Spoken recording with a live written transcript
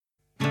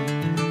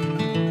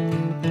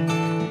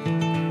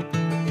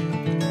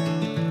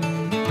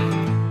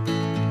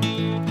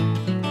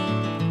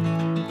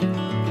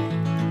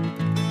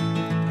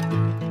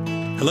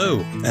Hello,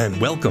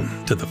 and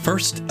welcome to the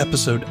first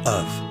episode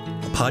of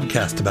a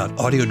podcast about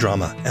audio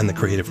drama and the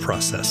creative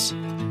process.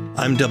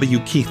 I'm W.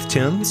 Keith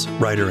Timms,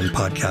 writer and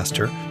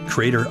podcaster,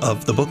 creator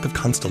of The Book of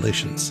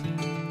Constellations.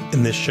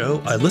 In this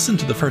show, I listen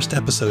to the first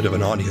episode of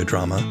an audio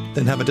drama,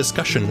 then have a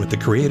discussion with the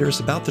creators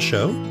about the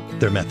show,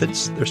 their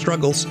methods, their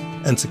struggles,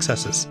 and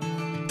successes.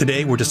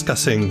 Today, we're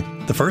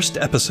discussing the first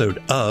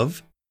episode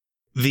of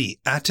The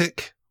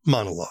Attic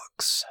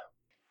Monologues.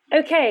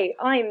 Okay,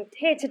 I'm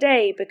here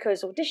today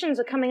because auditions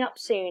are coming up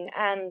soon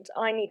and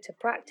I need to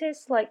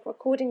practice, like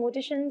recording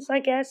auditions, I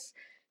guess.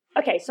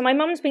 Okay, so my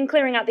mum's been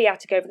clearing out the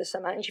attic over the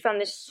summer and she found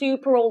this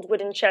super old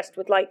wooden chest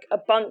with like a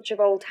bunch of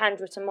old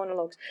handwritten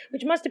monologues,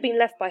 which must have been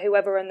left by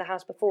whoever owned the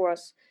house before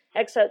us.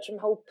 Excerpts from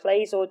whole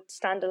plays or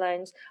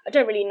standalones. I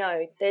don't really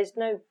know. There's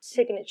no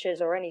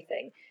signatures or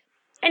anything.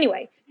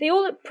 Anyway, they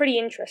all look pretty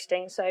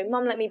interesting, so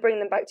Mum let me bring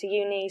them back to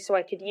uni so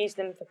I could use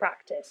them for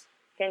practice.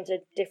 Into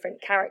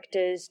different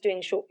characters,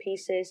 doing short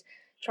pieces,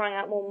 trying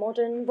out more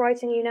modern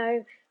writing,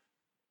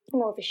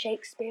 more of a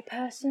Shakespeare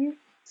person.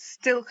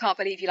 Still can't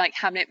believe you like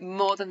Hamlet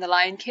more than The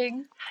Lion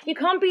King. You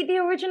can't beat the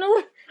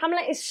original.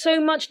 Hamlet is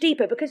so much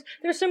deeper because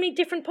there are so many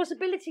different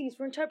possibilities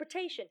for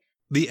interpretation.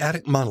 The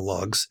Attic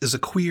Monologues is a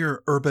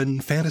queer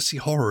urban fantasy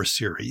horror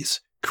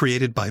series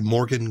created by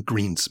Morgan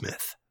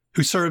Greensmith,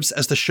 who serves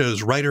as the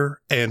show's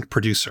writer and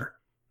producer.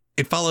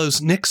 It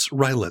follows Nix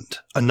Ryland,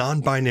 a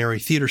non-binary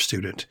theater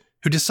student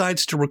who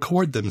decides to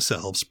record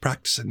themselves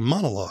practicing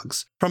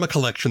monologues from a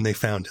collection they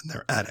found in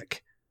their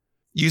attic.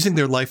 Using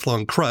their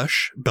lifelong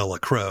crush, Bella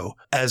Crow,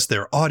 as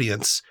their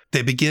audience,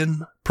 they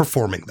begin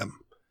performing them.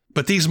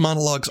 But these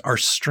monologues are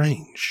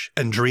strange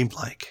and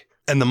dreamlike,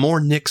 and the more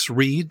Nix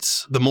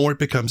reads, the more it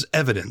becomes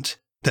evident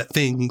that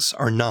things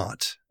are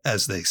not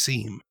as they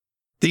seem.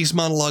 These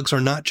monologues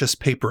are not just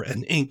paper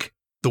and ink,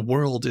 the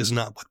world is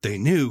not what they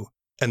knew,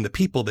 and the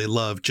people they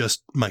love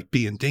just might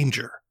be in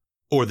danger,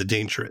 or the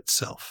danger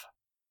itself.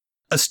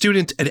 A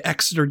student at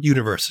Exeter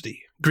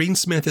University,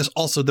 Greensmith is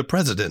also the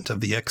president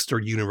of the Exeter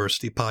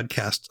University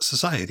Podcast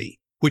Society,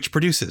 which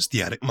produces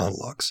the Attic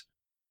Monologues.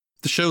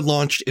 The show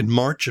launched in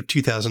March of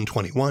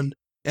 2021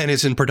 and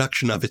is in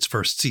production of its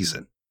first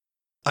season.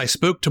 I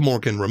spoke to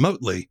Morgan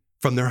remotely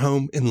from their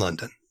home in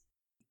London.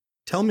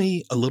 Tell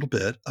me a little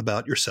bit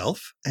about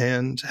yourself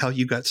and how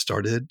you got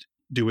started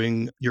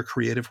doing your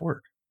creative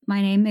work.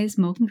 My name is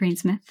Morgan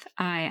Greensmith.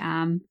 I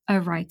am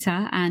a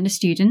writer and a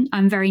student.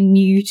 I'm very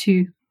new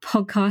to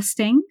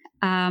podcasting,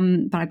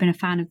 but I've been a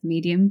fan of the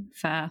medium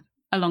for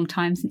a long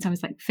time, since I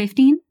was like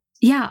 15.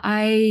 Yeah,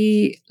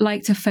 I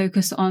like to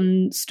focus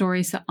on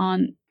stories that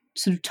aren't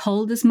sort of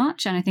told as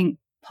much, and I think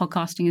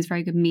podcasting is a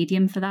very good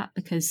medium for that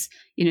because,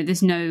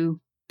 there's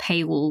no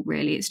paywall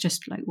really. It's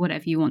just like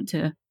whatever you want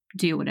to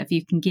do, whatever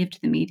you can give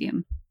to the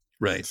medium.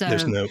 Right. So,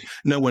 there's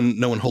no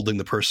one holding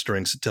the purse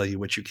strings to tell you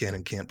what you can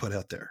and can't put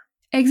out there.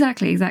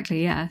 Exactly,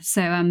 yeah.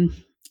 So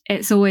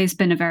it's always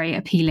been a very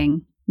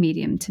appealing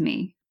medium to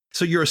me.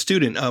 So you're a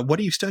student.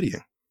 What are you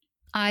studying?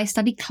 I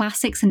study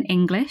classics and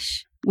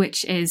English,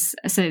 which is,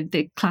 so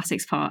the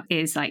classics part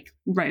is like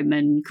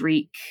Roman,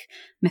 Greek,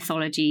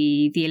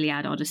 mythology, the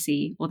Iliad,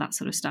 Odyssey, all that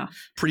sort of stuff.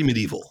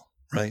 Pre-medieval,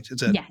 right?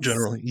 Is that yes.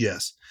 Generally?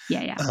 Yes.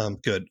 Yeah.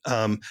 Good.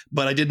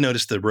 But I did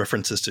notice the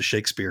references to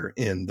Shakespeare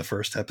in the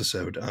first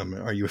episode.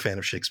 Are you a fan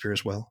of Shakespeare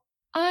as well?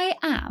 I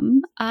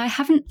am. I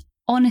haven't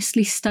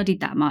honestly studied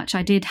that much.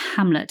 I did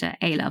Hamlet at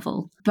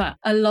A-level, but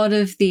a lot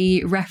of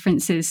the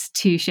references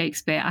to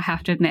Shakespeare, I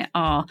have to admit,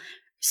 are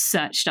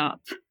searched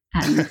up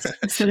and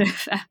sort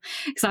of,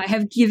 so I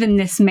have given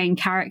this main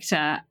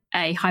character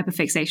a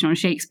hyperfixation on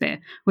Shakespeare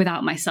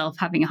without myself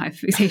having a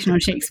hyperfixation on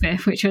Shakespeare,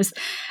 which was,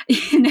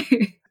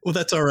 Well,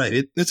 that's all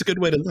right. It's a good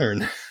way to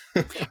learn.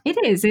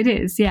 It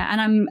is. Yeah.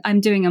 And I'm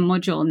doing a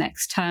module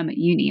next term at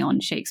uni on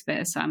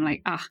Shakespeare. So I'm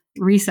like,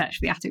 research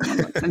the Attic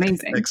Monologues.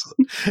 Amazing.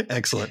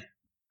 Excellent.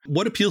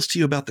 What appeals to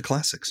you about the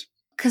classics?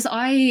 Because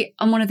I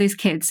am one of those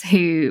kids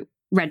who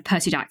read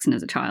Percy Jackson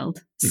as a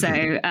child.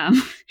 So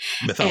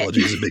mythology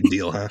is a big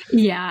deal, huh?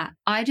 Yeah.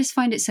 I just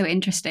find it so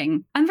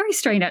interesting. I'm very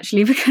strange,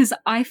 actually, because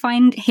I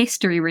find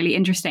history really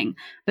interesting,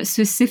 but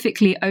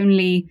specifically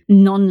only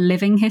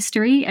non-living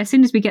history. As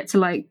soon as we get to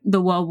like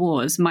the World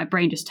Wars, my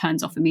brain just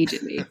turns off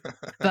immediately.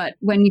 But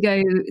when you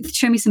go,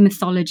 show me some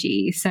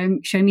mythology, so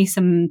show me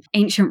some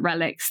ancient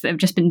relics that have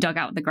just been dug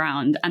out of the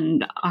ground,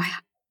 and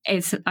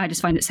I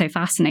just find it so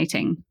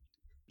fascinating.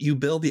 You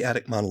bill the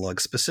Attic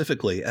Monologues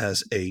specifically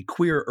as a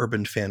queer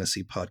urban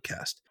fantasy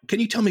podcast. Can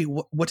you tell me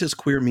what does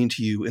queer mean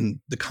to you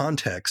in the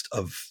context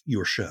of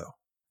your show?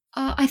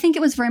 I think it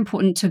was very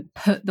important to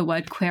put the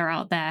word queer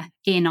out there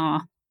in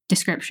our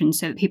description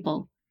so that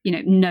people,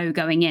 know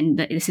going in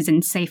that this is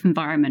a safe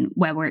environment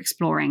where we're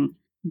exploring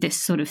this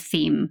sort of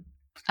theme.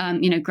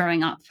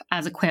 Growing up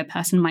as a queer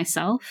person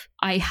myself,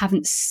 I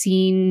haven't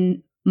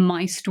seen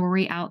my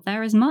story out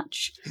there as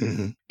much,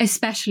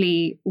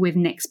 especially with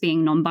Nix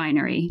being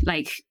non-binary.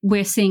 Like,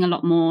 we're seeing a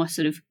lot more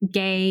sort of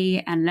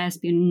gay and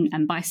lesbian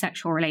and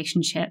bisexual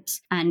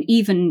relationships, and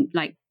even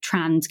like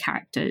trans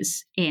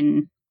characters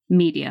in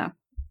media.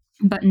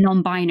 But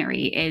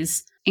non-binary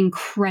is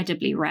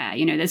incredibly rare.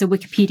 There's a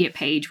Wikipedia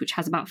page which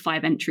has about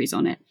 5 entries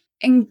on it.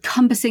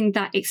 Encompassing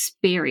that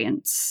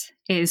experience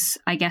is,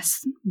 I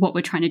guess, what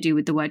we're trying to do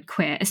with the word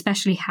queer,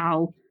 especially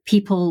how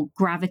people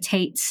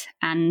gravitate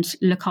and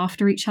look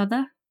after each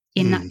other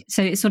in that.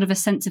 So it's sort of a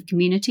sense of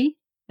community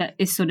that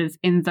is sort of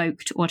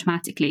invoked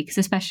automatically, because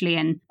especially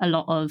in a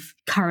lot of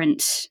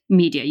current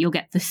media, you'll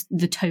get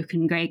the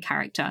token grey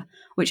character,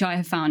 which I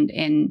have found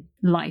in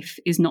life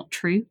is not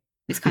true.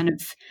 It's kind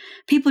of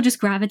people just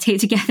gravitate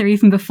together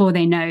even before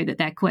they know that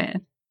they're queer.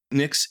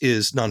 Nyx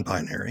is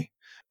non-binary.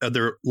 Are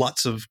there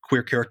lots of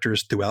queer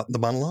characters throughout the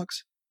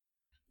monologues?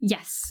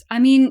 Yes. I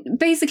mean,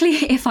 basically,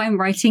 if I'm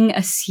writing,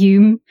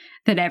 assume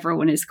that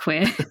everyone is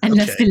queer,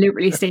 unless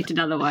deliberately stated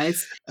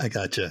otherwise. I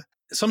gotcha.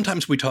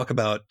 Sometimes we talk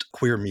about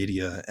queer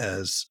media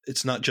as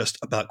it's not just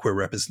about queer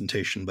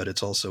representation, but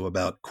it's also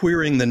about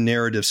queering the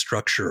narrative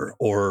structure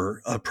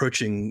or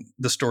approaching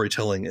the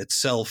storytelling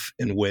itself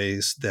in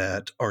ways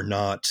that are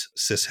not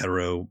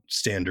cis-hetero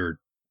standard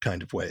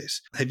kind of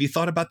ways. Have you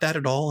thought about that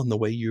at all in the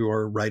way you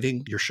are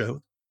writing your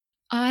show?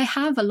 I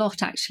have a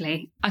lot,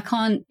 actually. I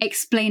can't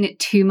explain it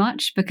too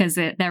much because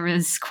there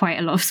is quite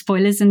a lot of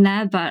spoilers in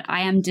there, but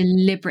I am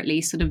deliberately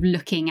sort of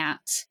looking at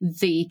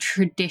the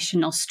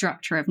traditional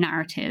structure of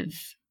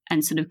narrative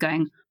and sort of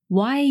going,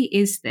 why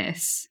is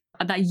this?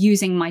 That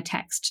using my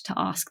text to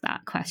ask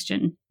that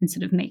question and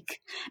sort of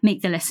make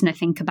the listener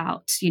think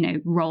about,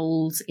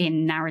 roles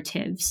in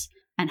narratives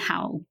and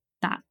how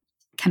that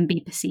can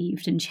be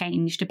perceived and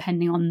changed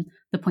depending on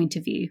the point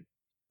of view.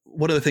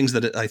 One of the things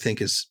that I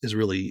think is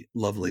really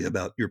lovely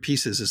about your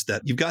pieces is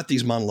that you've got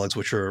these monologues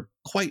which are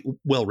quite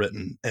well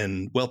written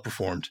and well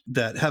performed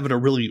that have a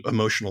really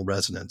emotional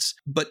resonance.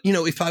 But,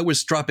 if I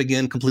was dropping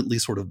in completely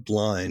sort of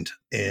blind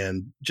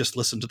and just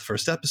listened to the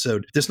first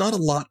episode, there's not a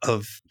lot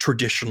of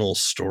traditional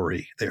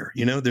story there.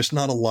 There's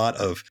not a lot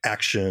of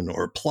action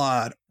or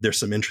plot. There's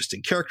some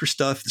interesting character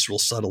stuff. It's real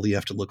subtle. You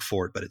have to look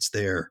for it, but it's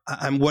there.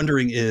 I'm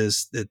wondering,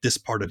 is that this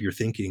part of your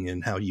thinking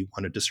and how you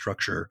wanted to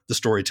structure the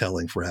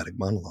storytelling for Attic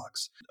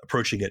Monologues,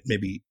 approaching it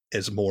maybe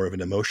as more of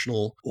an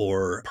emotional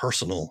or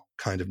personal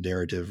kind of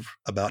narrative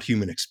about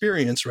human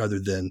experience rather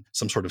than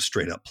some sort of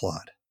straight up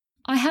plot?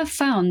 I have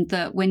found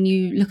that when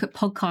you look at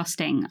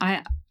podcasting,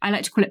 I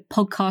like to call it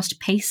podcast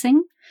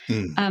pacing.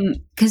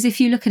 Because if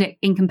you look at it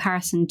in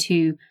comparison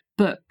to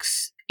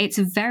books, it's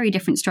a very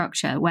different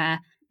structure where,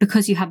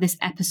 because you have this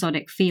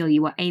episodic feel,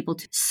 you are able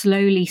to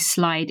slowly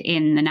slide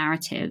in the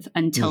narrative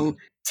until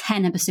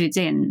 10 episodes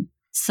in,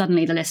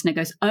 suddenly the listener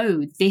goes,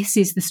 oh, this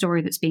is the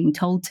story that's being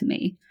told to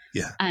me.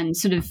 Yeah. And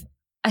sort of,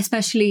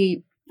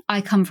 especially, I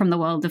come from the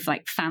world of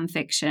like fan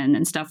fiction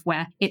and stuff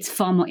where it's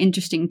far more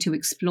interesting to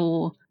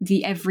explore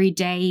the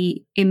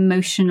everyday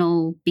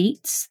emotional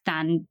beats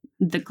than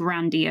the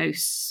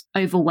grandiose,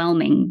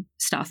 overwhelming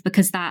stuff,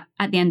 because that,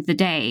 at the end of the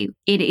day,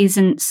 it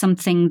isn't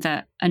something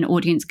that an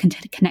audience can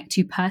connect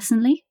to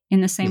personally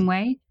in the same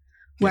way.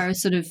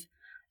 Whereas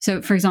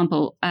so, for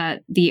example,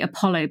 the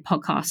Apollo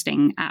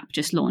podcasting app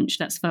just launched.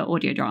 That's for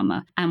audio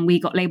drama. And we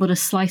got labeled a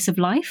slice of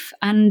life.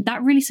 And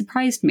that really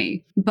surprised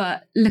me.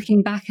 But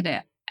looking back at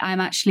it, I'm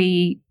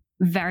actually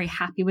very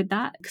happy with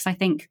that, because I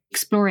think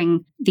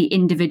exploring the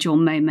individual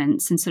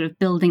moments and sort of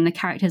building the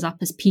characters up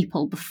as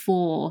people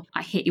before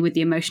I hit you with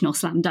the emotional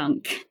slam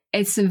dunk,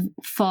 it's a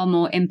far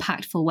more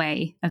impactful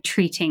way of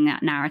treating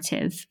that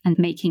narrative and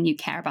making you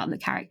care about the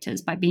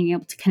characters by being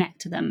able to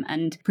connect to them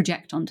and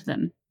project onto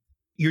them.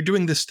 You're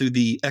doing this through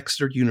the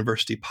Exeter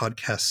University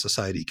Podcast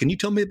Society. Can you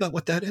tell me about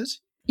what that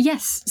is?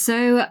 Yes.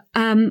 So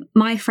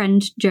my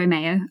friend Joe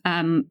Mayo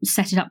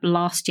set it up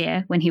last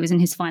year when he was in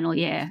his final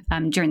year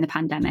during the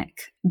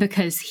pandemic,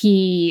 because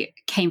he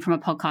came from a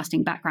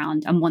podcasting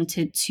background and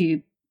wanted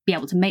to be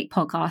able to make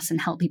podcasts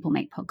and help people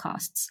make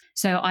podcasts.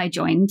 So I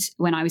joined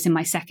when I was in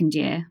my second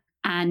year.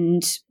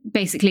 And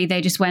basically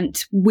they just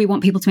went, we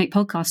want people to make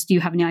podcasts. Do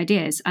you have any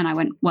ideas? And I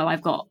went, well,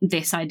 I've got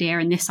this idea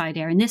and this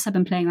idea and this I've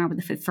been playing around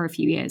with for a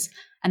few years.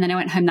 And then I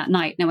went home that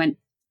night and I went,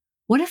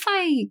 what if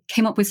I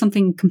came up with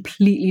something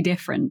completely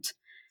different?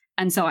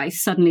 And so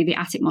the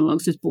Attic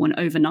Monologues was born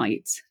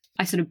overnight.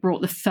 I sort of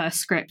brought the first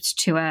script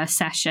to a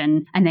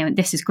session and they went,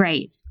 this is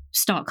great.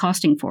 Start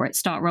casting for it,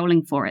 start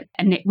rolling for it.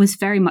 And it was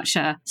very much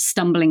a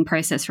stumbling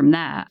process from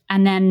there.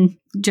 And then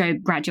Joe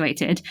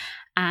graduated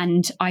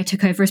and I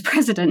took over as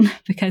president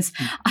because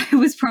I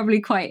was probably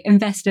quite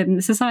invested in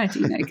the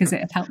society, because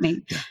it had helped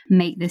me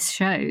make this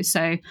show.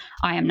 So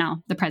I am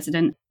now the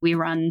president. We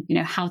run,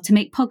 how to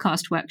make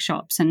podcast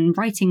workshops and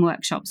writing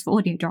workshops for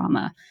audio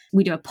drama.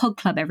 We do a pod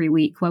club every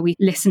week where we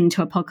listen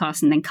to a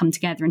podcast and then come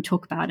together and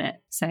talk about it.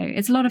 So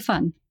it's a lot of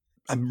fun.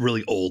 I'm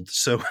really old,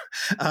 so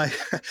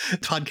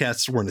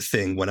podcasts weren't a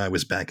thing when I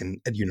was back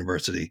at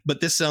university.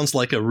 But this sounds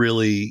like a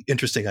really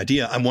interesting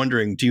idea. I'm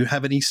wondering, do you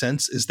have any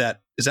sense? Is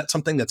that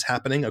something that's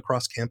happening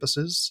across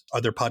campuses?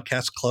 Are there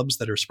podcast clubs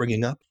that are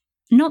springing up?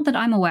 Not that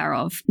I'm aware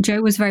of.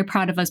 Joe was very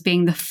proud of us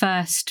being the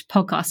first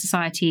podcast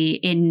society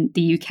in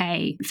the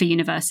UK for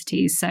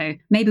universities, so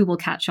maybe we'll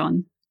catch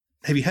on.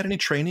 Have you had any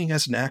training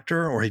as an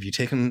actor, or have you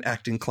taken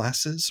acting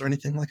classes or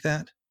anything like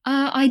that?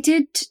 I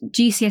did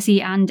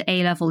GCSE and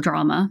A-level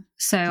drama,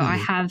 so I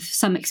have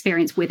some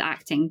experience with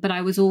acting, but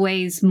I was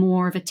always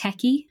more of a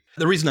techie.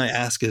 The reason I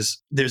ask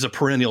is there's a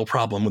perennial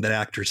problem that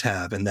actors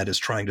have, and that is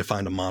trying to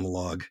find a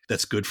monologue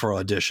that's good for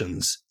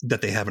auditions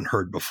that they haven't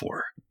heard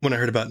before. When I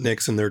heard about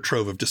Nix and their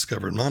trove of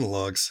discovered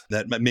monologues,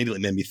 that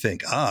immediately made me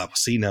think,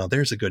 see, now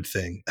there's a good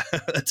thing.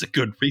 That's a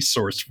good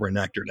resource for an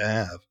actor to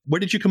have. Where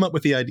did you come up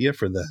with the idea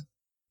for that?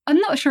 I'm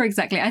not sure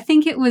exactly. I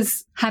think it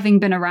was having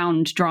been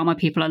around drama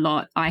people a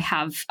lot.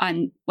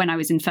 And when I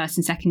was in first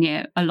and second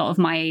year, a lot of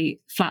my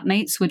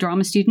flatmates were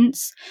drama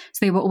students.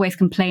 So they were always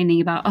complaining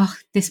about,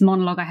 this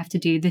monologue I have to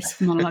do, this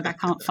monologue I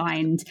can't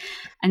find.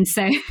 And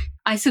so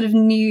I sort of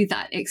knew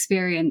that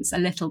experience a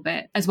little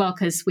bit as well,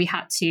 because we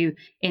had to,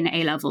 in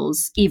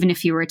A-levels, even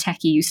if you were a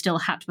techie, you still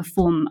had to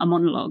perform a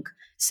monologue.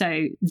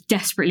 So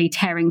desperately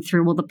tearing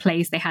through all the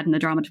plays they had in the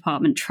drama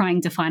department,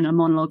 trying to find a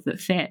monologue that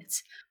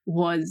fit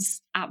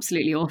was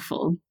absolutely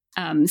awful.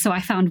 So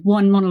I found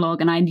one monologue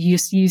and I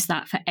just use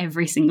that for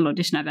every single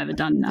audition I've ever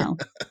done now.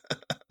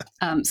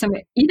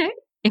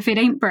 If it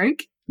ain't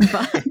broke,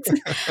 but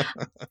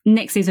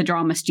Nix is a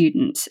drama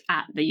student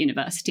at the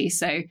university,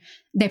 so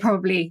they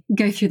probably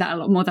go through that a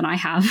lot more than I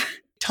have.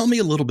 Tell me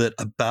a little bit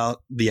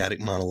about the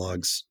Attic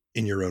Monologues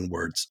in your own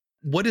words.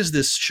 What is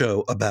this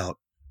show about?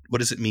 What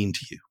does it mean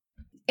to you?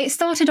 It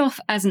started off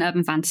as an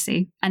urban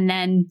fantasy and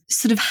then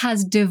sort of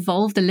has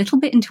devolved a little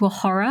bit into a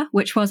horror,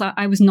 which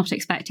I was not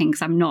expecting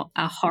because I'm not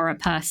a horror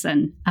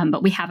person.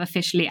 But we have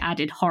officially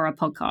added horror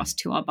podcast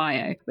to our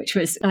bio, which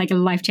was like a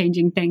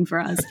life-changing thing for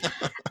us.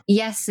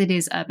 Yes, it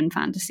is urban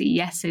fantasy.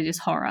 Yes, it is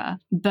horror.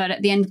 But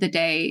at the end of the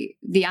day,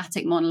 the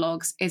Attic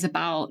Monologues is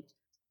about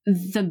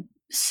the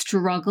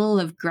struggle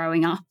of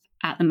growing up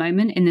at the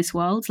moment in this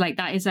world. Like,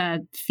 that is a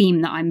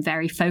theme that I'm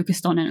very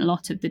focused on in a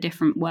lot of the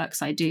different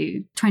works I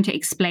do, trying to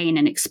explain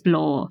and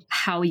explore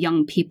how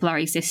young people are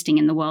existing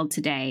in the world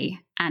today.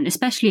 And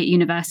especially at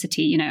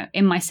university,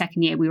 in my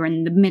second year, we were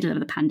in the middle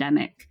of the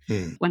pandemic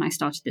when I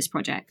started this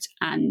project.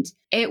 And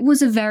it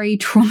was a very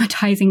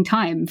traumatizing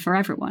time for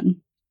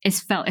everyone. It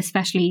felt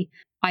especially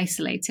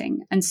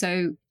isolating. And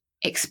so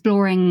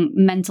exploring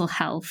mental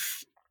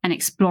health and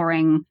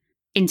exploring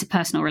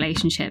interpersonal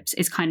relationships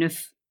is kind of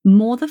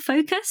more the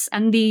focus,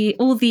 and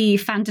all the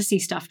fantasy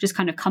stuff just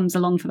kind of comes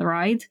along for the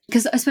ride.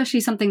 Because especially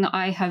something that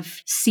I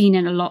have seen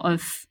in a lot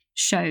of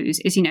shows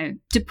is,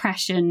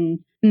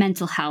 depression,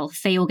 mental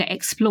health, they all get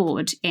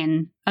explored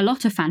in a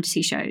lot of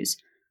fantasy shows,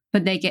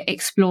 but they get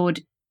explored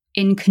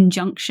in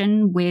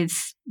conjunction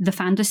with the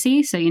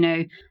fantasy. So,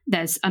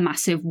 there's a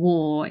massive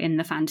war in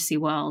the fantasy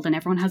world and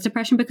everyone has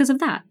depression because of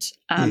that.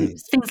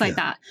 Things like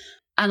that.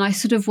 And I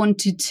sort of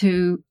wanted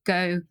to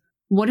go,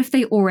 what if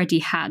they already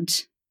had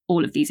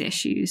all of these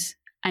issues,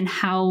 and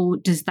how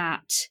does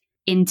that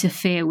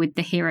interfere with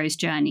the hero's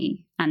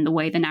journey and the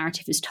way the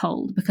narrative is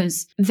told?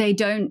 Because they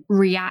don't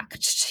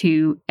react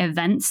to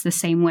events the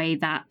same way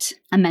that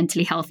a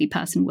mentally healthy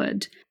person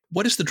would.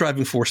 What is the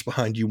driving force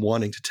behind you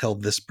wanting to tell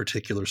this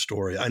particular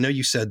story? I know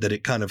you said that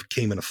it kind of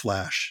came in a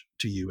flash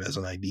to you as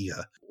an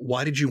idea.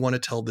 Why did you want to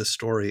tell this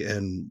story,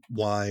 and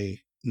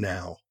why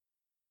now?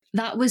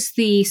 That was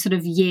the sort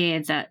of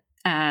year that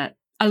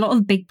a lot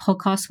of big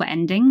podcasts were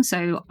ending.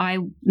 So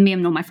me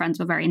and all my friends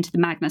were very into the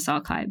Magnus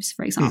archives,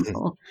 for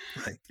example.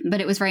 Right.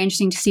 But it was very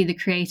interesting to see the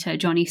creator,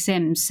 Johnny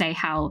Sims, say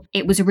how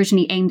it was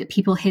originally aimed at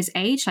people his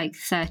age, like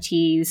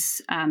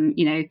 30s,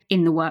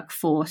 in the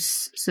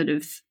workforce, sort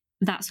of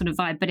that sort of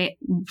vibe. But it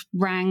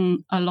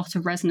rang a lot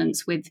of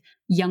resonance with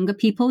younger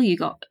people. You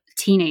got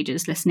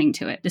teenagers listening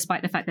to it,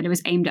 despite the fact that it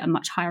was aimed at a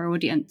much higher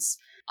audience.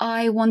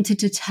 I wanted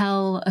to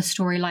tell a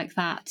story like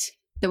that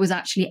was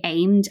actually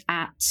aimed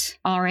at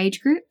our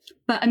age group.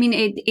 But I mean,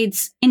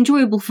 it's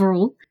enjoyable for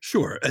all.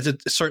 Sure.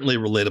 It's certainly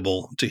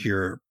relatable to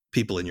hear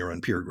people in your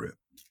own peer group.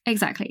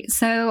 Exactly.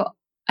 So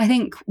I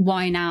think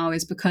why now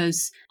is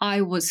because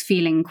I was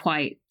feeling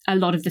quite a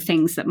lot of the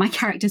things that my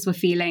characters were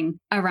feeling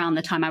around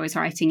the time I was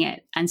writing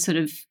it. And sort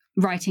of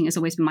writing has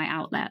always been my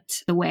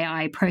outlet. The way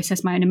I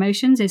process my own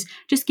emotions is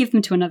just give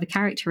them to another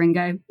character and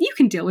go, you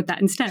can deal with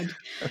that instead.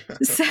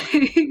 So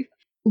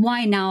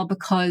why now?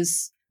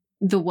 Because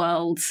the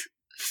world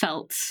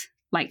felt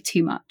like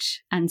too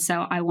much. And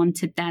so I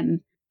wanted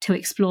them to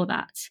explore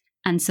that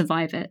and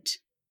survive it.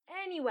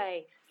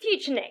 Anyway,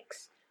 future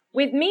Nix.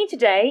 With me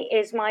today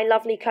is my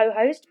lovely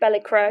co-host,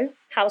 Bella Crow,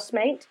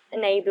 housemate,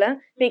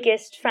 enabler,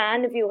 biggest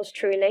fan of yours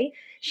truly.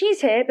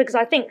 She's here because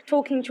I think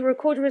talking to a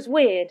recorder is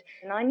weird,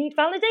 and I need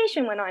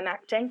validation when I'm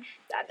acting.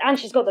 And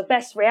she's got the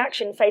best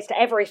reaction face to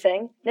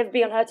everything. Never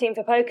be on her team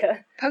for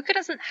poker. Poker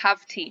doesn't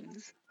have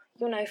teams.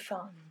 You're no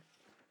fun.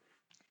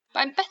 But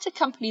I'm better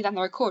company than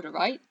the recorder,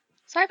 right?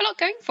 So I have a lot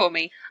going for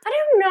me. I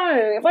don't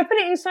know. If I put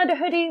it inside a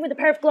hoodie with a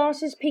pair of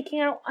glasses peeking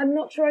out, I'm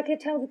not sure I could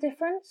tell the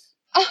difference.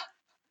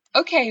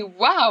 Okay,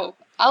 wow.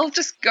 I'll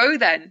just go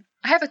then.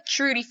 I have a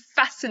truly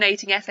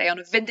fascinating essay on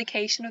a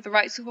vindication of the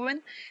rights of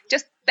women,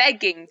 just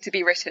begging to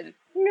be written.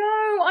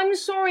 No, I'm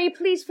sorry.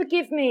 Please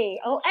forgive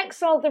me. I'll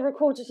exile the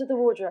recorder to the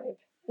wardrobe.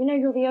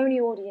 You're the only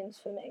audience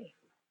for me.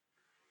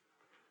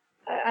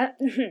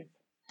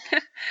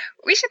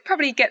 We should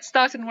probably get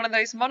started on one of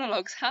those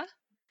monologues, huh?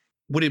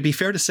 Would it be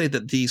fair to say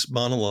that these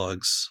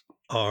monologues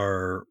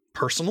are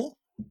personal?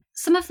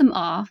 Some of them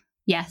are,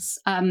 yes.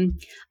 I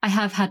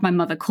have had my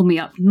mother call me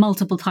up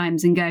multiple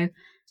times and go,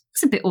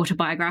 it's a bit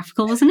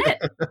autobiographical, wasn't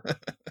it?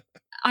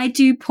 I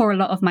do pour a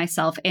lot of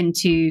myself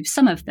into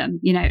some of them,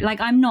 like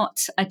I'm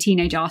not a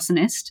teenage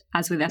arsonist,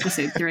 as with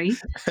episode 3.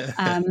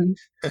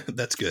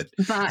 That's good.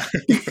 But,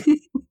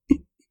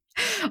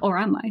 or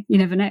am I? You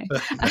never know.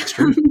 That's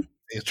true.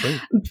 It's true.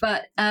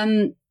 But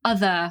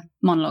other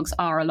monologues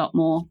are a lot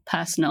more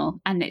personal,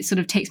 and it sort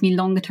of takes me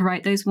longer to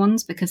write those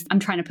ones because I'm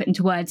trying to put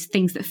into words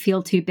things that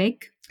feel too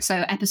big.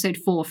 So episode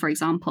 4, for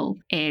example,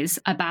 is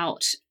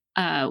about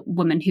a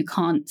woman who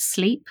can't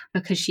sleep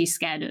because she's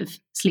scared of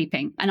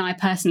sleeping. And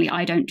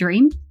I don't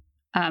dream.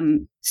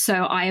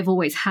 So I have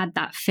always had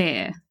that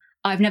fear.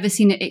 I've never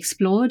seen it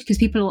explored because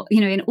people,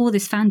 in all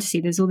this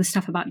fantasy, there's all this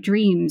stuff about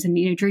dreams,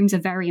 and, dreams are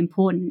very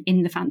important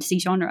in the fantasy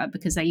genre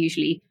because they're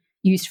usually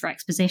used for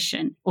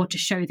exposition or to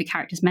show the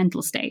character's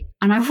mental state.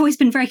 And I've always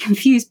been very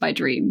confused by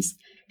dreams.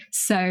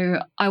 So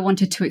I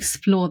wanted to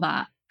explore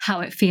that,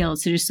 how it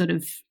feels to just sort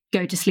of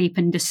go to sleep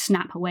and just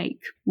snap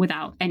awake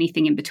without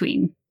anything in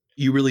between.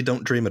 You really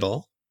don't dream at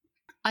all?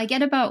 I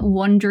get about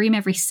one dream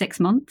every 6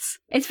 months.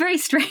 It's very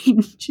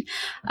strange.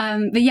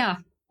 But yeah,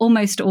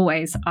 almost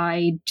always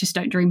I just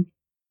don't dream.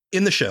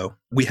 In the show,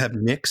 we have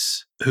Nyx,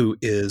 who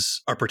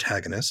is our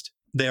protagonist.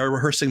 They are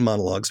rehearsing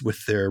monologues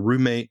with their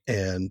roommate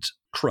and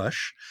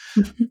crush,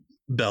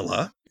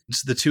 Bella.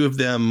 So the two of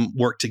them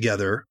work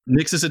together.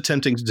 Nyx is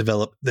attempting to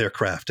develop their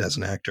craft as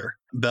an actor.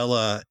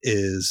 Bella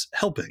is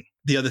helping.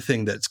 The other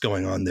thing that's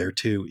going on there,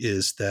 too,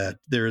 is that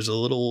there's a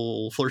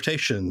little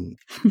flirtation.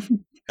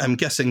 I'm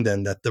guessing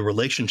then that the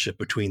relationship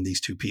between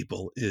these two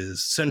people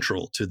is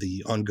central to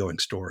the ongoing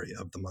story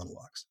of the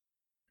monologues.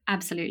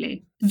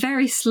 Absolutely.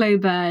 Very slow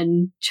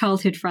burn,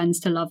 childhood friends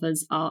to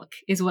lovers arc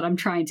is what I'm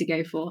trying to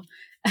go for.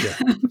 Yeah.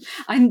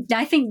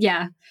 I think,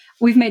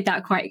 we've made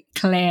that quite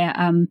clear.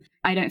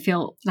 I don't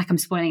feel like I'm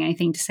spoiling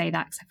anything to say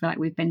that because I feel like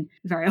we've been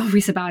very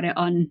obvious about it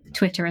on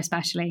Twitter,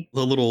 especially.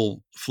 The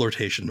little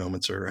flirtation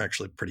moments are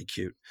actually pretty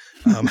cute.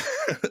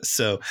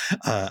 So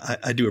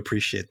I do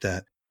appreciate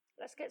that.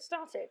 Let's get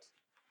started.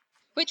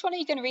 Which one are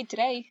you going to read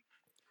today?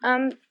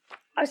 I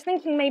was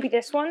thinking maybe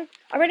this one.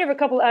 I read over a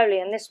couple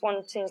earlier, and this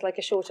one seems like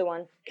a shorter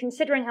one.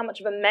 Considering how much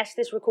of a mess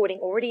this recording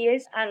already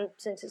is, and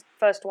since it's the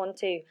first one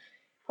too,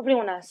 probably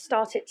want to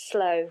start it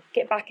slow,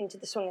 get back into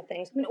the swing of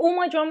things. I mean, all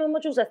my drama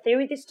modules are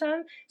theory this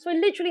term, so I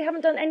literally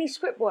haven't done any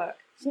script work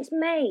since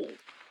May.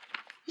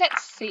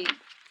 Let's see.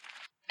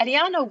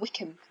 Eliana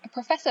Wickham, a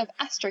professor of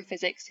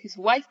astrophysics whose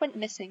wife went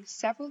missing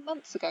several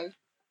months ago.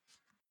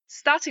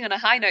 Starting on a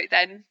high note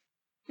then.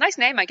 Nice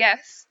name, I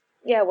guess.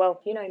 Yeah,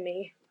 well, you know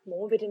me.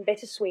 Morbid and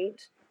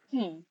bittersweet.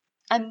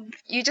 And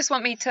you just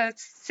want me to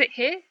sit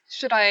here?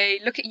 Should I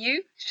look at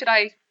you? Should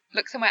I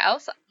look somewhere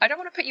else? I don't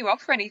want to put you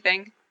off or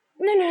anything.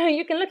 No,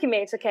 you can look at me,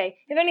 it's okay.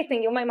 If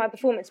anything, you'll make my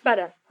performance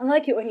better. I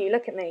like it when you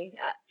look at me.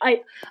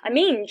 I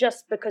mean,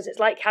 just because it's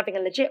like having a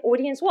legit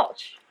audience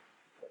watch.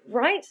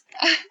 Right?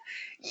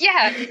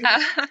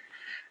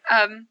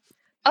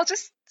 I'll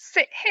just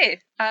sit here.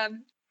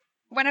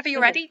 Whenever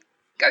you're ready,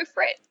 go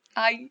for it.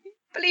 I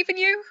believe in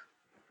you.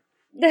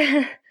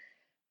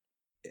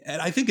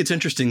 And I think it's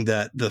interesting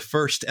that the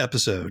first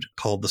episode,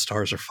 called The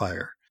Stars Are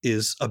Fire,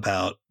 is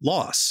about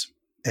loss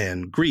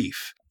and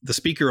grief. The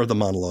speaker of the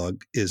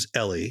monologue is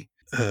Ellie,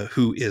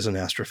 who is an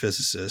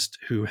astrophysicist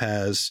who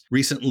has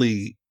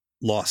recently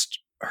lost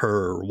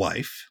her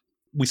wife.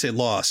 We say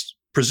lost,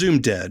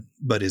 presumed dead,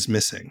 but is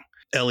missing.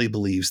 Ellie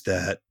believes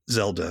that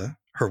Zelda,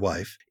 her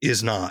wife,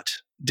 is not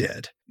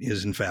dead,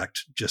 is in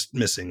fact just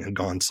missing and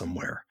gone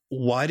somewhere.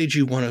 Why did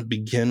you want to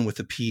begin with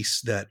a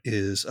piece that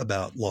is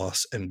about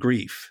loss and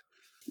grief?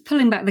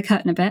 Pulling back the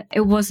curtain a bit,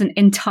 it wasn't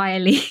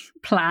entirely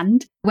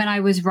planned. When I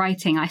was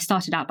writing, I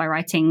started out by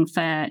writing for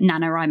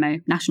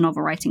NaNoWriMo, National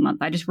Novel Writing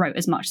Month. I just wrote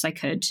as much as I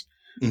could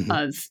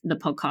of the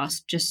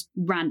podcast, just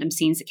random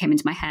scenes that came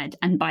into my head.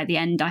 And by the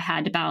end, I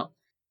had about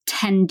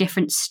 10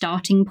 different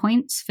starting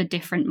points for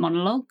different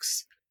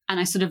monologues. And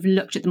I sort of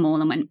looked at them all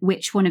and went,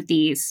 which one of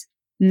these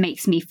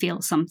makes me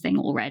feel something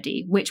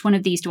already? Which one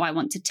of these do I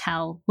want to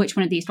tell? Which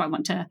one of these do I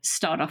want to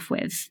start off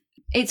with?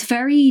 It's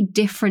very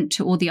different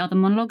to all the other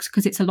monologues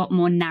because it's a lot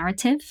more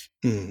narrative.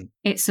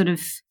 It's sort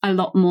of a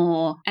lot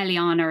more,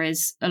 Eliana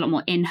is a lot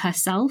more in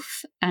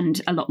herself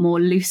and a lot more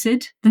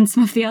lucid than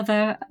some of the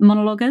other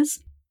monologuers.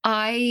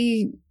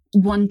 I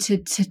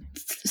wanted to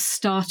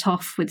start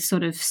off with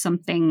sort of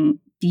something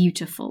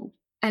beautiful.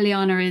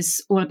 Eliana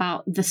is all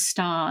about the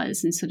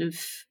stars and sort of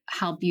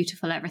how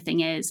beautiful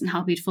everything is and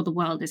how beautiful the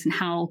world is and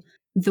how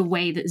the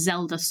way that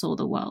Zelda saw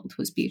the world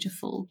was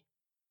beautiful.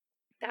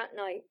 That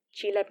night,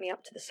 she led me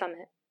up to the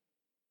summit,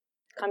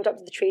 climbed up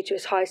to the tree to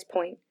its highest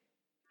point,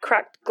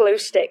 cracked glow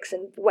sticks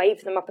and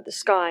waved them up at the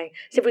sky,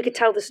 as if we could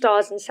tell the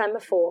stars in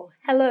semaphore,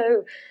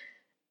 hello.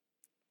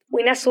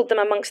 We nestled them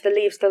amongst the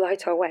leaves to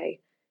light our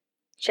way,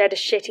 shared a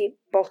shitty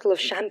bottle of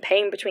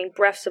champagne between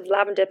breaths of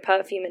lavender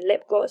perfume and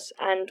lip gloss,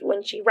 and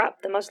when she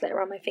wrapped the muslin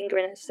around my finger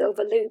in a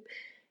silver loop,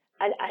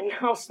 and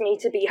asked me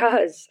to be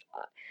hers.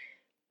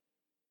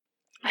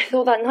 I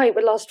thought that night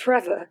would last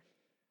forever.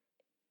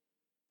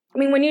 I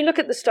mean, when you look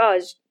at the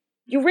stars,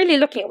 you're really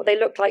looking at what they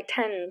looked like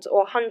tens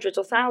or hundreds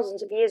or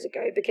thousands of years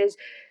ago, because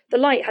the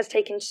light has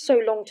taken so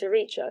long to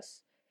reach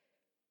us.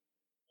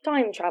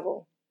 Time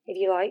travel, if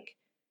you like.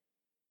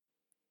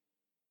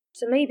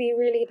 So maybe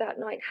really that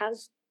night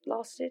has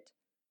lasted.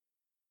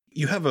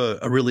 You have a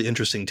really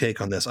interesting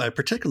take on this. I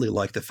particularly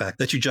like the fact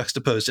that you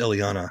juxtaposed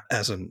Eliana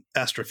as an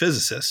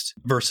astrophysicist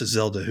versus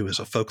Zelda, who is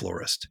a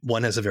folklorist.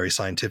 One has a very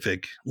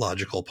scientific,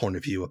 logical point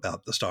of view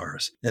about the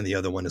stars, and the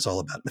other one is all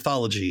about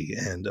mythology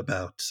and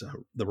about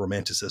the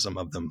romanticism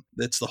of them.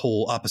 It's the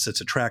whole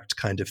opposites attract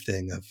kind of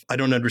thing of, I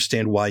don't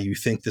understand why you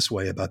think this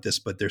way about this,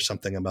 but there's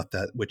something about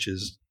that which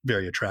is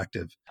very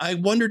attractive. I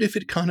wondered if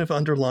it kind of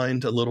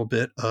underlined a little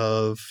bit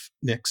of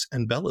Nyx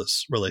and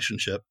Bella's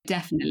relationship.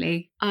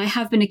 Definitely. I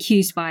have been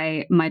accused by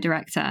my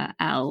director,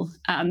 Elle,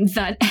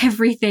 that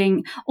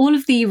everything, all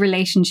of the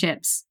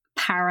relationships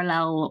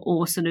parallel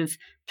or sort of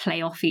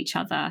play off each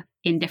other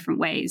in different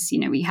ways. You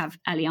know, we have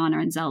Eliana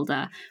and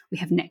Zelda, we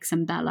have Nyx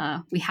and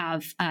Bella, we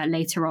have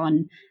later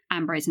on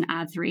Ambrose and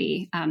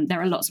Adri.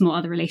 There are lots more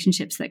other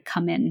relationships that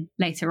come in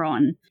later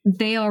on.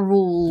 They are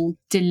all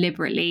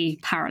deliberately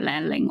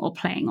paralleling or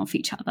playing off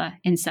each other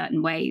in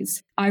certain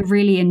ways. I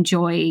really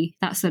enjoy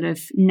that sort of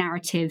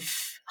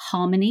narrative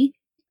harmony.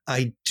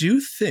 I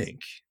do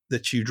think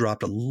that you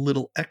dropped a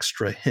little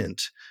extra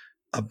hint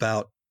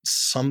about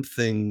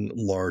something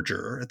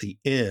larger at the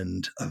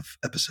end of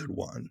episode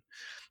 1.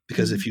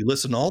 Because if you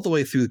listen all the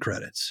way through the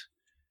credits,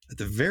 at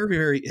the very,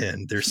 very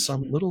end, there's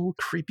some little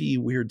creepy,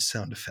 weird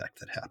sound effect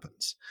that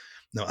happens.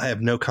 Now, I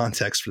have no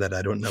context for that.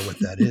 I don't know what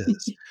that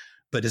is.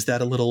 But is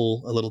that a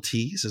little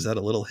tease? Is that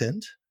a little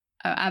hint?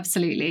 Oh,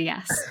 absolutely,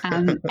 yes.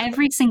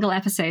 Every single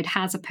episode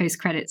has a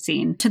post-credit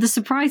scene, to the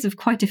surprise of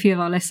quite a few of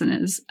our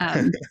listeners.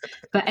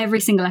 But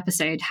every single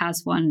episode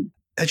has one.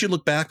 As you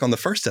look back on the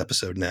first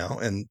episode now,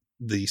 and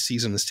the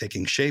season is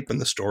taking shape and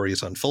the story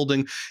is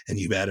unfolding, and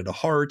you've added a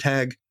horror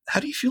tag, how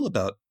do you feel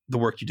about the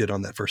work you did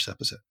on that first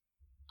episode?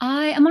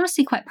 I am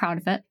honestly quite proud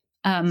of it.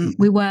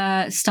 We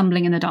were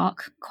stumbling in the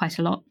dark quite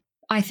a lot.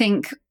 I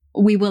think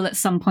we will at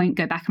some point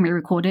go back and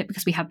re-record it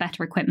because we have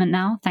better equipment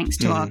now, thanks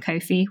to our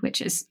Ko-fi, which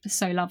is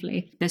so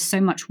lovely. There's so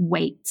much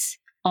weight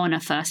on a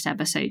first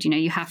episode. You know,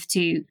 you have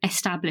to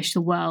establish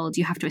the world,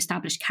 you have to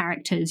establish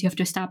characters, you have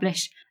to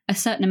establish a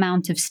certain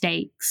amount of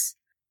stakes.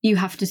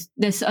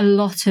 There's a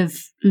lot of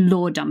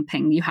lore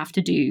dumping you have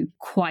to do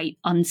quite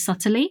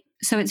unsubtly.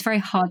 So it's very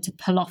hard to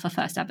pull off a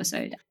first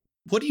episode.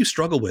 What do you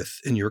struggle with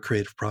in your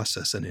creative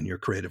process and in your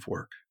creative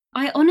work?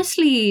 I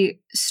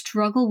honestly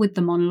struggle with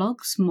the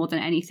monologues more than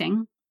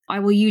anything. I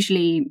will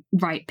usually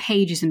write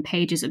pages and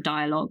pages of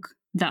dialogue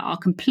that are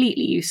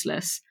completely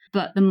useless,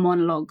 but the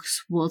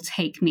monologues will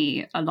take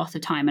me a lot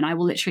of time. And I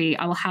will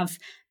have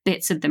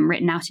bits of them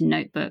written out in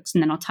notebooks,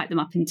 and then I'll type them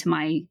up into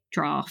my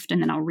draft,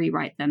 and then I'll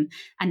rewrite them.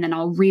 And then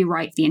I'll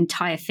rewrite the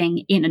entire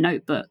thing in a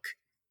notebook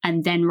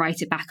and then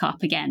write it back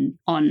up again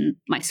on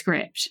my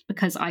script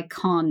because I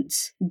can't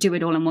do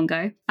it all in one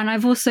go. And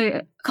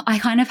I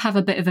kind of have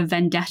a bit of a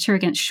vendetta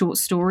against short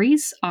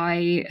stories.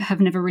 I have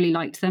never really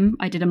liked them.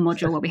 I did a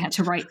module where we had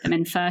to write them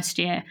in first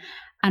year,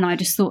 and I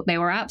just thought they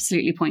were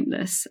absolutely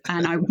pointless.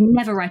 And I would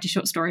never write a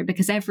short story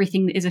because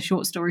everything that is a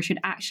short story should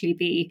actually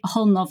be a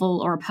whole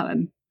novel or a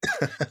poem.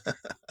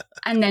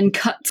 And then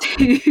cut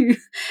to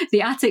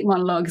the Attic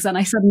Monologues, and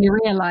I suddenly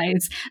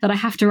realized that I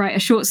have to write a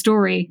short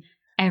story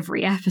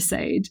every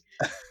episode.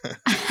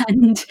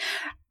 And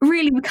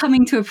really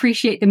coming to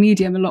appreciate the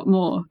medium a lot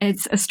more.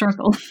 It's a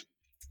struggle.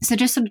 So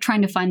just sort of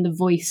trying to find the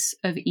voice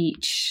of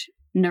each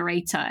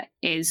narrator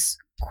is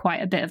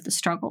quite a bit of the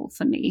struggle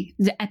for me.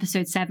 The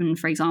episode 7,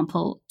 for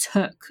example,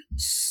 took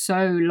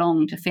so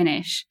long to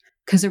finish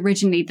because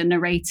originally the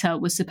narrator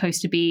was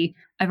supposed to be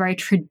a very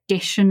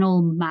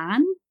traditional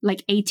man,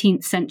 like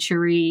 18th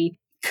century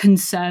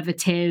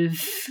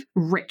conservative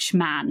rich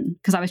man,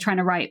 because I was trying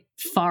to write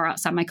far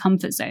outside my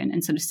comfort zone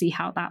and sort of see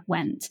how that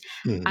went.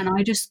 And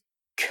I just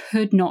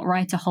could not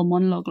write a whole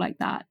monologue like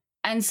that.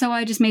 And so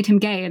I just made him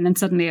gay, and then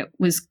suddenly it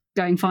was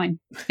going fine.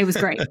 It was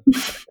great.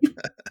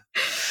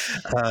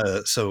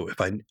 So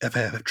if I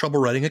have trouble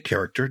writing a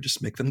character,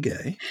 just make them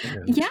gay.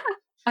 Yeah,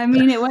 I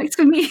mean, it works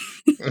for me.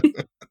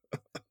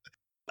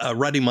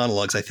 Writing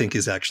monologues, I think,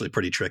 is actually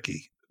pretty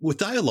tricky. With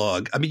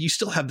dialogue, I mean, you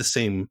still have the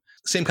same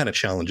kind of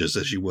challenges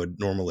as you would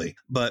normally.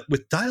 But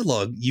with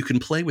dialogue, you can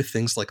play with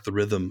things like the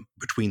rhythm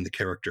between the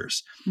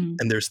characters.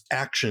 And there's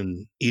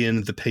action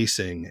in the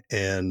pacing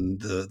and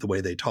the way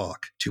they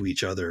talk to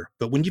each other.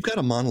 But when you've got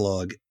a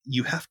monologue,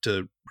 you have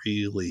to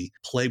really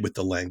play with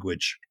the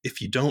language.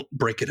 If you don't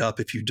break it up,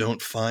 if you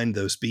don't find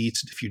those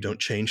beats, if you don't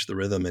change the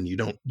rhythm and you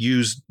don't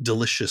use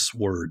delicious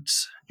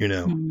words,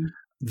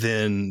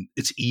 then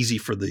it's easy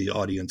for the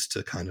audience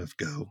to kind of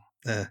go,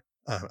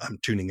 I'm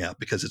tuning out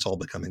because it's all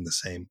becoming the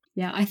same.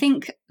 Yeah, I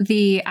think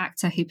the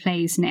actor who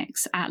plays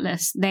Nyx,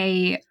 Atlas,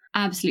 they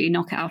absolutely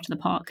knock it out of the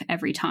park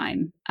every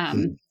time.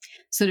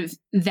 Sort of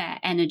their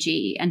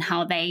energy and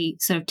how they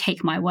sort of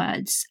take my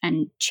words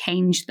and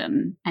change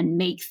them and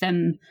make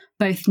them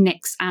both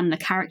Nyx and the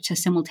character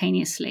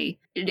simultaneously,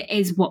 it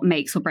is what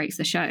makes or breaks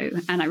the show.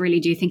 And I really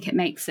do think it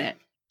makes it.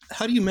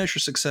 How do you measure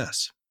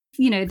success?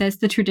 You know, there's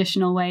the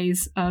traditional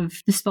ways of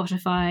the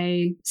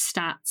Spotify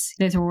stats.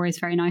 Those are always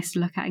very nice to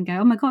look at and go,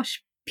 oh my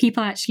gosh,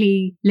 people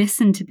actually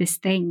listen to this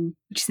thing,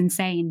 which is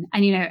insane.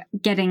 And, you know,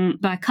 getting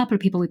by a couple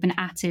of people we've been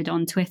atted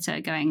on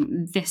Twitter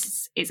going,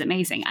 this is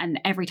amazing. And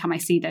every time I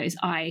see those,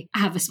 I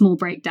have a small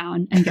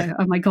breakdown and go,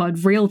 oh my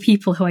God, real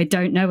people who I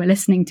don't know are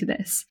listening to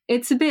this.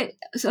 It's a bit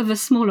of a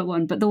smaller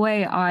one, but the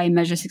way I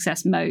measure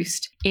success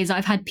most is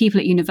I've had people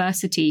at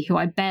university who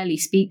I barely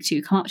speak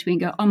to come up to me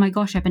and go, oh my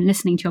gosh, I've been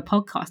listening to your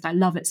podcast. I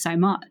love it so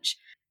much.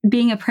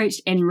 Being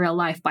approached in real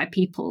life by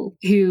people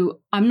who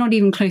I'm not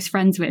even close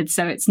friends with.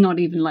 So it's not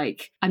even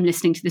like I'm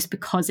listening to this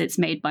because it's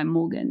made by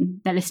Morgan.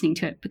 They're listening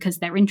to it because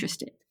they're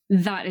interested.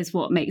 That is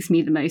what makes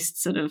me the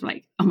most sort of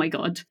like, oh my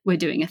God, we're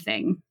doing a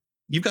thing.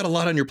 You've got a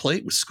lot on your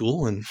plate with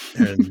school and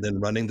then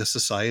running the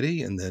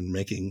society and then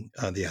making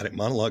the Attic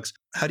Monologues.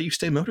 How do you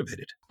stay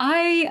motivated?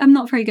 I am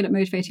not very good at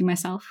motivating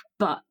myself,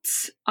 but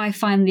I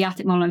find the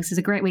Attic Monologues is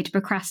a great way to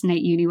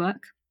procrastinate uni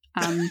work.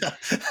 I love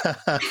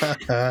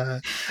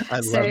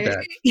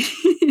that.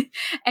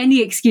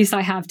 Any excuse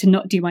I have to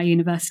not do my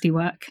university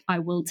work, I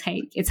will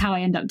take. It's how I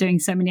end up doing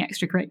so many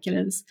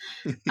extracurriculars.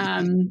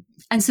 And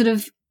sort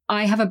of,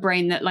 I have a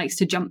brain that likes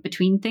to jump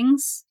between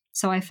things.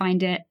 So I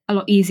find it a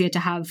lot easier to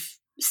have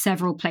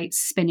several plates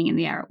spinning in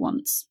the air at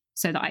once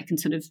so that I can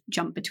sort of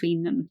jump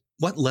between them.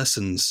 What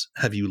lessons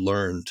have you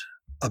learned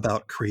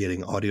about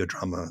creating audio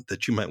drama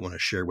that you might want to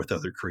share with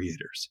other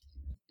creators?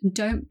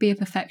 Don't be a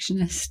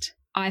perfectionist.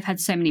 I've had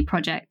so many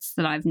projects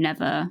that I've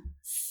never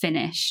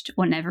finished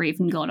or never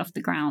even got off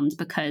the ground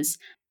because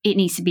it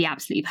needs to be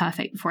absolutely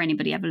perfect before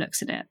anybody ever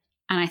looks at it.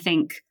 And I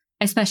think,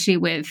 especially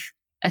with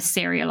a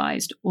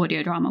serialized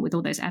audio drama with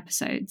all those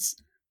episodes,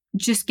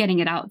 just getting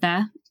it out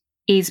there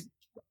is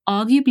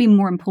arguably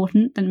more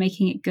important than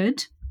making it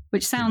good,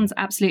 which sounds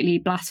absolutely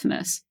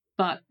blasphemous.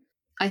 But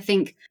I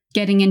think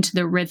getting into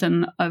the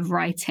rhythm of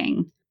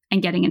writing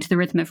and getting into the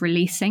rhythm of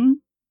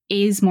releasing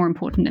is more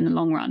important in the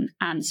long run,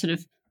 and sort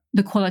of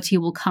the quality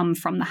will come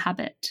from the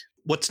habit.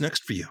 What's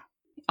next for you?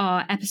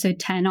 Our episode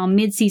 10, our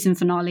mid-season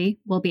finale,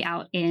 will be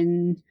out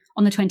on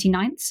the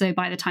 29th. So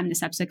by the time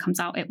this episode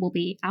comes out, it will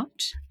be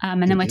out.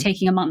 And then we're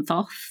taking a month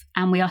off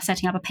and we are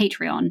setting up a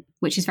Patreon,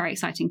 which is very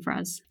exciting for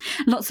us.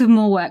 Lots of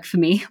more work for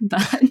me,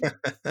 but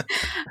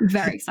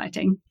very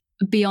exciting.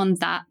 Beyond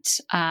that,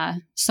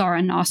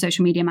 Soren, our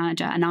social media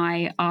manager, and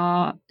I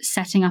are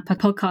setting up a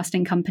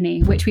podcasting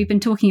company, which we've been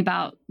talking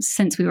about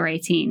since we were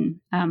 18.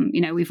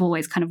 We've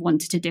always kind of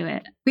wanted to do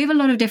it. We have a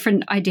lot of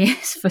different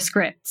ideas for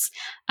scripts,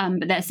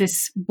 but there's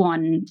this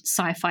one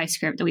sci-fi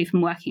script that we've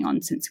been working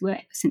on since we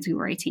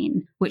were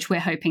 18, which we're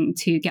hoping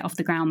to get off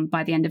the ground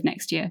by the end of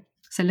next year.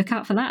 So look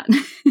out for that.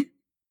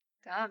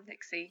 Damn,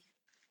 Nixie.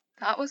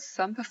 That was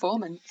some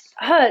performance.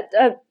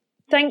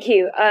 Thank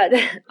you.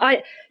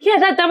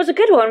 That was a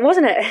good one,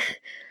 wasn't it?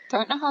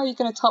 Don't know how you're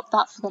going to top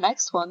that for the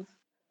next one.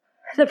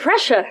 The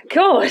pressure,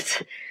 God.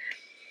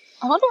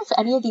 I wonder if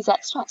any of these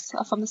extracts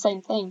are from the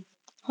same thing.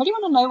 I really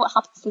want to know what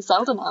happens to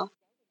Zelda now.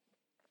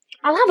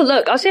 I'll have a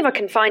look. I'll see if I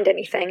can find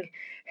anything.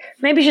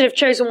 Maybe you should have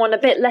chosen one a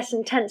bit less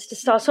intense to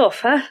start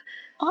off, huh?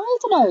 I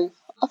don't know.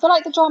 I feel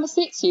like the drama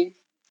suits you.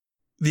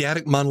 The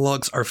Attic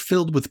Monologues are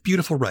filled with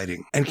beautiful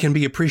writing and can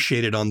be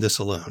appreciated on this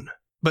alone.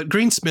 But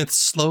Greensmith's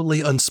slowly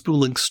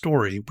unspooling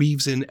story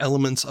weaves in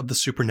elements of the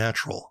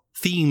supernatural,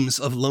 themes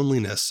of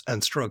loneliness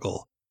and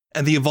struggle,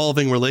 and the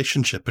evolving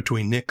relationship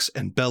between Nyx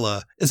and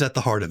Bella is at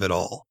the heart of it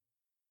all.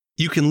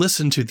 You can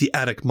listen to the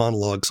Attic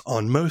Monologues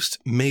on most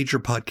major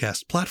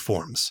podcast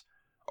platforms,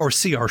 or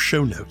see our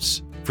show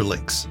notes for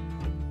links.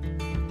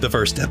 The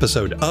first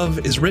episode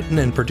of is written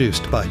and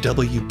produced by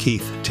W.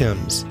 Keith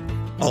Timms.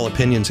 All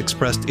opinions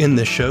expressed in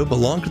this show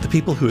belong to the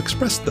people who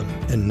expressed them,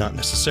 and not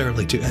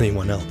necessarily to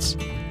anyone else.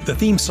 The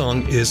theme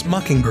song is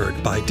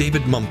Mockingbird by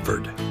David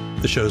Mumford.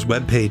 The show's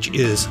webpage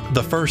is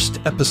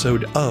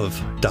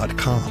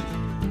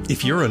thefirstepisodeof.com.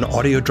 If you're an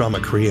audio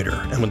drama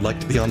creator and would like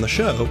to be on the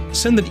show,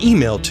 send an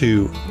email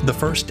to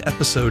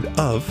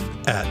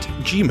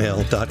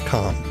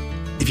thefirstepisodeof@gmail.com.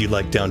 If you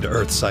like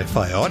down-to-earth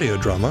sci-fi audio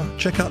drama,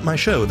 check out my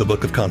show, The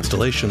Book of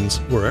Constellations,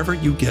 wherever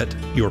you get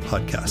your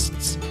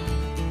podcasts.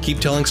 Keep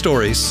telling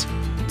stories.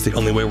 It's the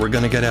only way we're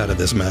going to get out of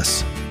this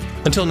mess.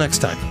 Until next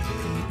time.